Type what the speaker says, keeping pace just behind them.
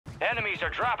Enemies are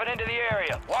dropping into the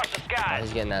area. Watch the Oh, skies.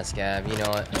 he's getting that scab. You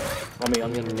know it. On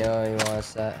me. You know he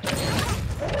wants that.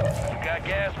 You got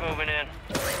gas moving in.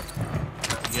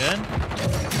 Good?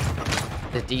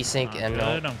 The desync and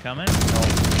Good, I'm coming.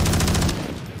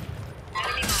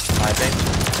 My big.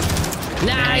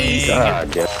 Nice!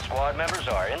 God, All squad members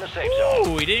are in the safe zone.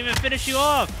 Ooh, he didn't even finish you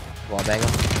off. Wall bang him.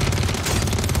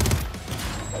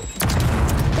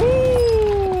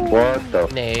 What the?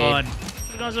 Nade. On.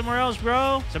 Should've gone somewhere else,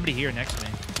 bro. Somebody here next to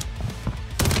me.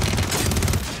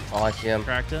 Oh, I see him.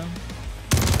 Cracked him.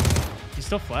 He's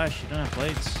still flash. You don't have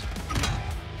plates.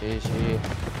 GG.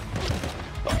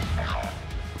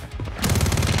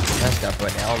 That's got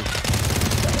foot down.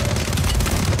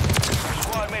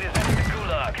 Squad mate is entered the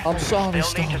gulag. I'm sorry, They'll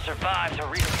Stone. need to survive to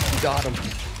redeploy. Got him.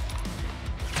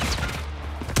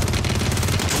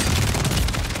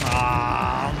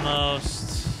 Ah, almost.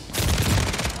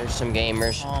 There's some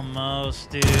gamers. Almost,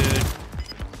 dude. He's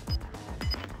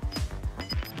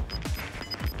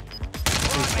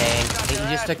staying. He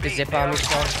just took the zip on me,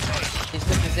 Stone. He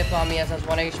just took the zip on me as I was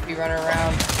 1 HP running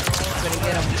around. Couldn't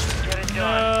get him. Get it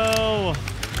done. No.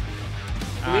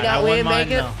 Do we not win, make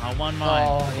it? I won mine.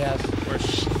 Oh, yes. We're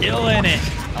still in it.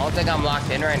 I don't think I'm locked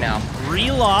in right now.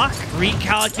 Relock,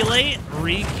 recalculate,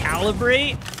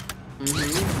 recalibrate,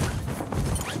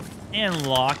 and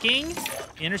locking.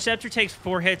 The interceptor takes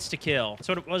 4 hits to kill. That's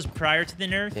what it was prior to the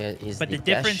nerf. But the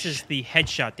difference is the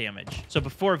headshot damage. So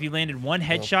before, if you landed 1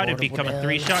 headshot, it'd become a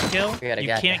 3-shot kill.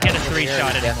 You can't get a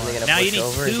 3-shot anymore. Now you need 2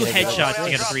 headshots to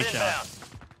get a 3-shot.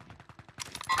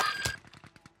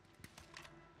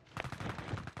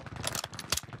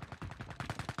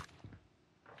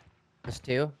 There's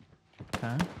 2.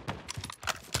 Okay.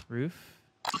 Roof.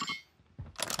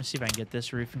 Let's see if I can get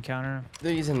this roof encounter.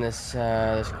 They're using this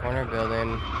this corner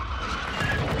building.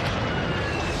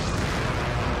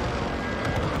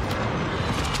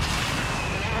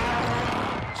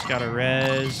 Just got a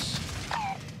res.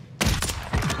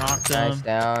 Knocked him. Nice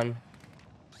down.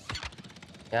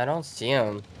 Yeah, I don't see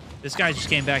him. This guy just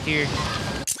came back here.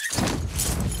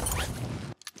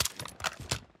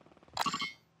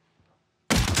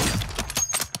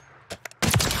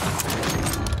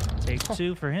 Take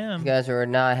 2 for him. You guys are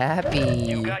not happy.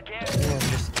 You got gas. Everyone's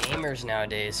just gamers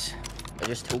nowadays. They're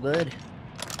just too good.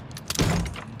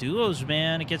 Duos,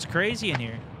 man. It gets crazy in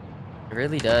here. It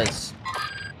really does.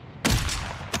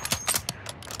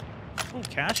 Oh,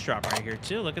 cash drop right here,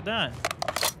 too. Look at that.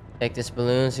 Take this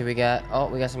balloon, see what we got. Oh,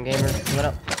 we got some gamers. Coming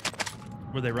up.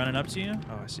 Were they running up to you?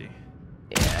 Oh, I see.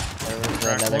 Yeah, there was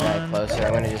Crack another guy one. closer.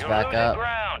 I'm gonna just You're back losing up.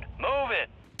 ground. Move it.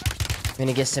 I'm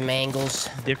gonna get some angles.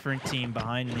 Different team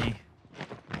behind me.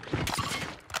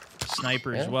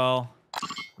 Sniper as Yeah. well.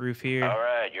 Roof here. All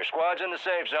right, your squad's in the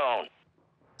safe zone.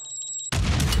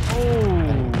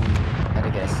 Oh! Had to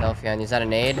get a selfie on you. Is that a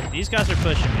nade? These guys are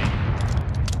pushing me.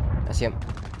 I see him.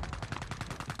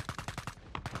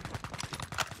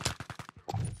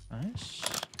 Nice.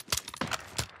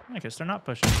 I guess they're not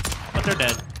pushing, but they're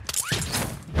dead.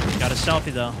 Got a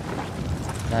selfie though.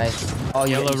 Nice. Oh,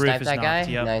 you Yellow roof sniped is that guy?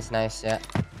 knocked, yep. Nice, nice, yeah.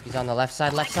 He's on the left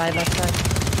side, left side, left side.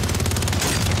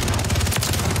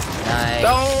 Nice.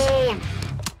 Don't!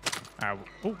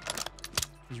 Oh,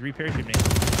 he's reparachuting.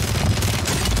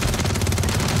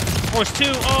 Oh, it's 2.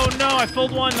 Oh no, I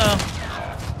pulled 1 though.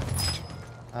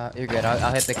 You're good.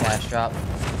 I'll hit the cash drop.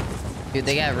 Dude,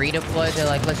 they got redeployed. They're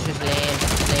like, let's just land.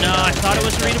 No, I thought it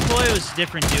was a redeploy. It was a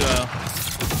different duo.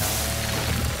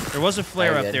 There was a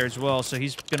flare up good. there as well, so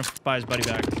he's gonna buy his buddy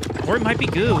back. Or it might be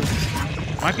goo.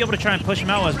 Might be able to try and push him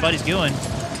out while his buddy's going.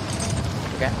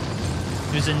 Okay.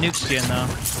 There's a nuke skin though.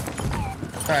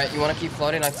 Alright, you want to keep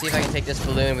floating? I'll see if I can take this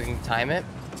balloon. We can time it.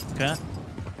 Okay.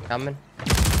 Coming.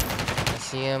 I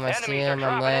see him. I see Enemies are him. I'm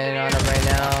dropping landing into on the him right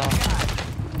now.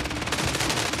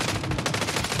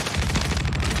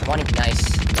 One, nice.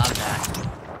 Love that.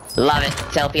 Love it.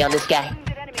 Selfie on this guy.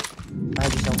 I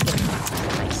just don't get it.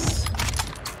 Nice.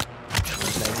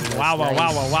 Nice, Wow, wow, nice.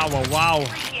 wow, wow, wow, wow, wow.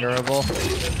 Durable.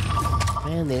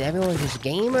 Man, everyone's just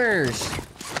gamers.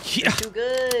 Yeah. Too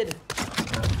good.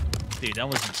 Dude, that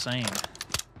was insane.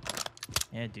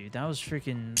 Yeah, dude, that was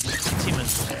freaking... This team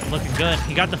was looking good.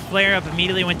 He got the flare up,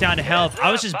 immediately went down to help. I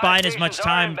was just buying as much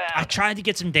time. I tried to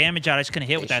get some damage out. I just couldn't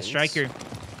hit with that striker.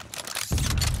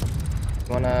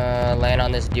 Wanna land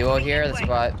on this duo here? That's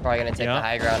probably gonna take the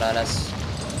high ground on us.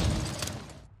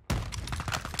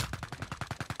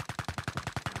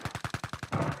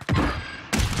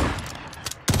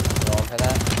 Going for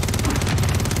that.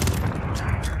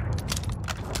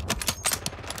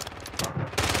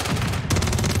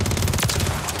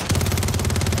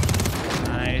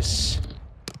 Nice.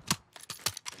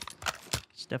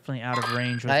 He's definitely out of of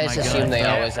range with I my just gun. assume they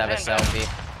always have a selfie.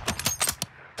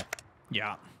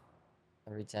 Yeah.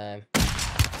 Every time.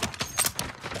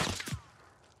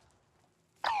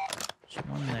 There's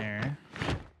one there.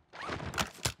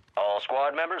 All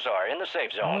squad members are in the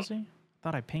safe Where zone. was he? I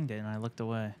thought I pinged it and I looked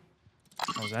away.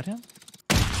 Oh, was that him?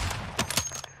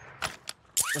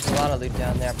 There's a lot of loot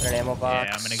down there. Put an ammo box.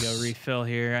 Yeah, I'm gonna go refill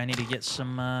here. I need to get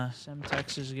some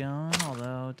Semtexes going,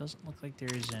 although it doesn't look like there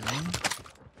is any.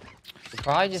 We'll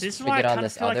probably just This is why I get on kind of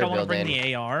this feel like other I want to bring building.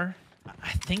 the AR.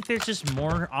 I think there's just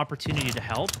more opportunity to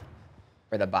help.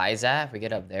 Where the buys at? If we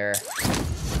get up there.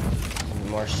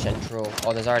 More central.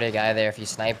 Oh, there's already a guy there. If you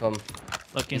snipe him.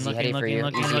 Looking, Easy looking, heady for looking, you.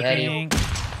 looking, Easy looking. heady.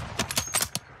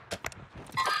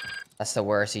 That's the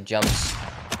worst. He jumps. Be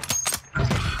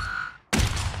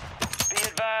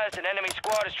advised, an enemy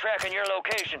squad is tracking your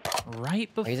location.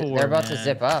 Right before, They're about to man.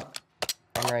 zip up.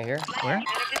 I'm right here. Where?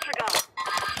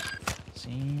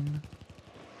 Seen.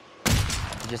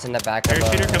 He's just in the back of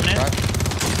Parachuter the coming in. truck.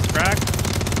 Crack.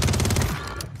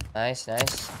 Nice,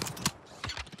 nice.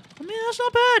 I mean, that's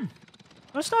not bad.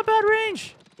 That's not bad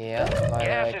range. Yeah. That's my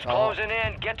Gas is call. closing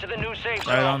in. Get to the new safe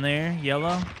zone. Right on there,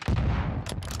 yellow.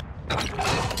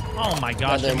 Oh my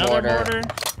gosh, Another another mortar. mortar.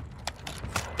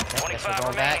 Guess we're 25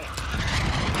 going back.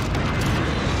 remaining.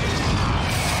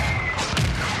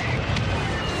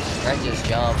 Might just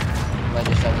jump. Might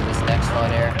just jump to this next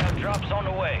one here. Drops on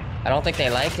the way. I don't think they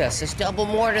like us. Just double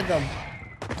mortared them.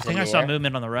 I think I saw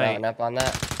movement on the right. Mounting up on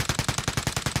that.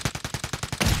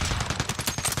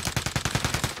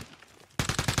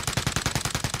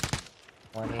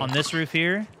 On this roof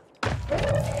here.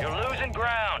 You're losing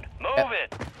ground. Move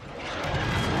it.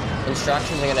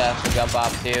 Instructions are gonna have to jump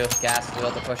off too. Gas is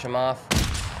about to push him off.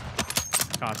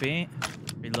 Copy.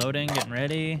 Reloading, getting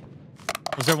ready.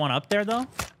 Was there one up there though?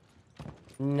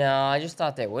 No, I just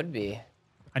thought they would be.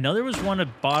 I know there was one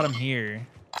at bottom here.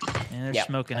 And they're Yep,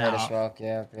 smoking I heard out. a smoke.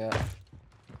 Yeah, yeah.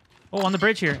 Oh, on the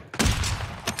bridge here.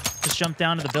 Just jumped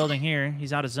down to the building here.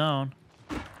 He's out of zone.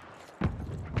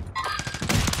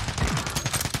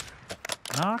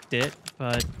 Knocked it,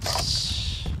 but...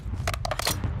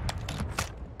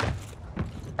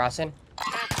 Crossing.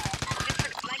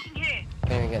 Can't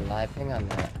even get live ping on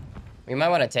that. We might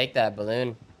want to take that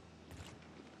balloon.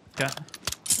 Okay.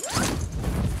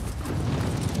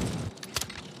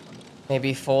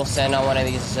 Maybe full send on one of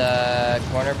these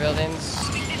corner buildings.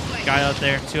 Guy up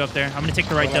there, two up there. I'm gonna take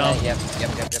the right One on dome. that.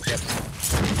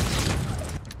 Yep.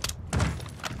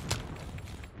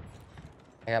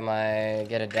 I got my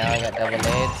get it down. Got double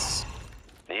nades.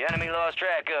 The enemy lost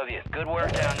track of you. Good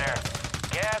work down there.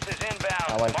 Gas is inbound. Got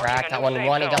one Marking cracked. a Got new one safe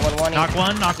one. He got zone. one. Knock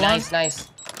one, knock one. Nice.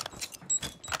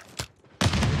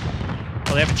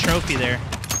 Oh, they have a trophy there.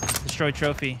 Destroyed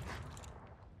trophy.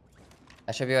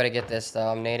 I should be able to get this though.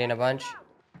 I'm nading a bunch.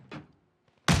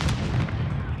 A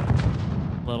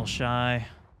little shy.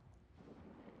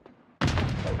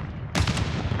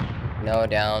 No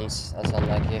downs. That's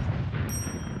unlucky.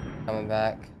 Coming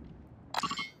back.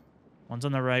 One's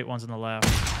on the right, one's on the left.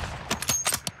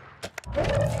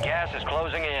 Gas is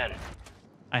closing in.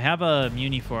 I have a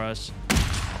muni for us.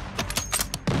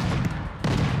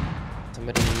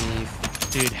 Somebody.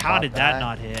 Dude, how did that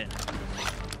not hit?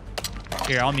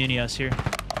 Here, I'll muni us here.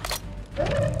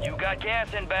 You got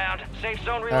gas inbound. Safe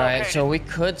zone relocated. Alright, so we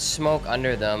could smoke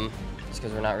under them. Just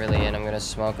because we're not really in. I'm gonna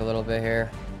smoke a little bit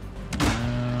here.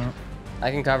 I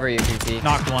can cover you, PT.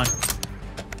 Knocked one.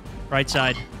 Right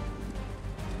side.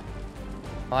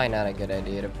 Probably not a good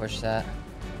idea to push that.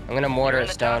 I'm gonna mortar You're in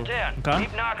it the top stone. 10. Okay.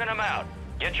 Keep knocking them out.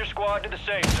 Get your squad to the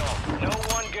safe zone. No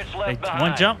one gets left Hey, behind.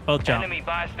 one jump, both jump. Enemy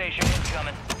buy station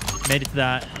incoming. Made it to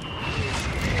that.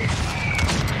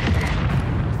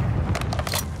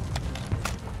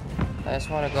 I just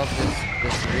want to go for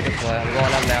this redeploy. I'm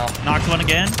going up now. Knocked one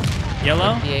again.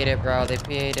 Yellow. They PA'd it, bro. They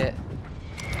PA'd it.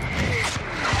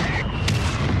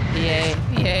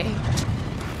 PA.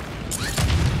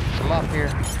 Come up here.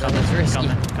 That's risky.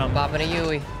 Coming. Popping a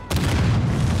Yui.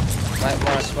 Might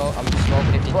want to smoke. I'm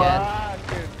smoking if you can.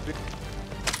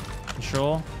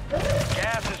 Control.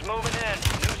 Gas is moving in.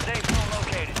 New safe zone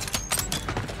located.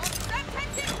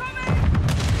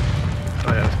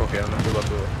 Oh yeah, it's okay. I'm not sure.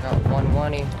 Got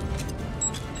 120.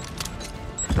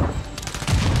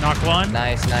 Knock one.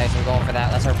 Nice. I'm going for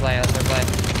that. That's our play. Gas is moving.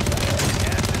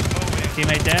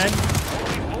 Teammate dead.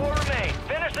 Only 4 remain.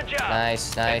 Finish the job.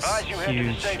 Nice. Advise you head to the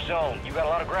Huge. safe zone. You got a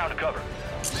lot of ground to cover.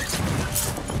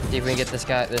 See if we can get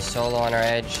this solo on our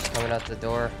edge coming out the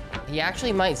door. He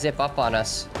actually might zip up on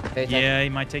us. Pay attention. Yeah, he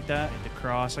might take that. The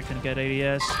cross. I couldn't get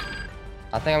ADS.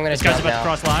 I think I'm gonna This guy's jump about now. to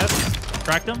cross live.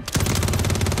 Cracked him.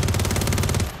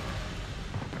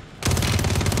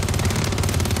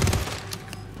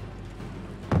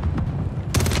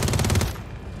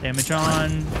 Damage on.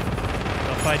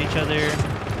 They'll fight each other.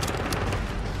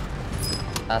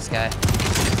 Last guy.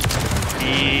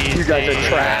 Easy. You guys are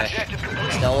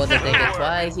trash. No one's thinking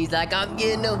twice. He's like, I'm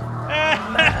getting him.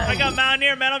 I got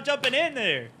Mountaineer, man. I'm jumping in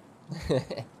there.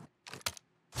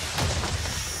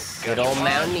 Good old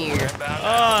Mountaineer. Oh,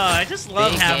 I just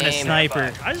love Big having a game.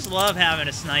 sniper. I just love having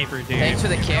a sniper, dude. Thanks for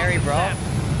the carry, bro. I'm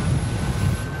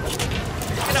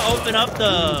gonna open up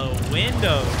the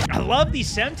window. I love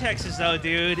these Semtexes, though,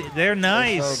 dude. They're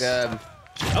nice. So good.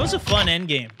 That was a fun end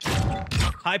game.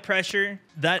 High pressure.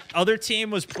 That other team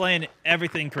was playing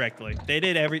everything correctly. They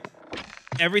did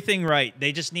everything right.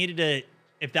 They just needed to...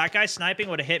 If that guy sniping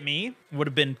would have hit me, it would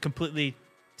have been completely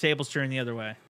tables turned the other way.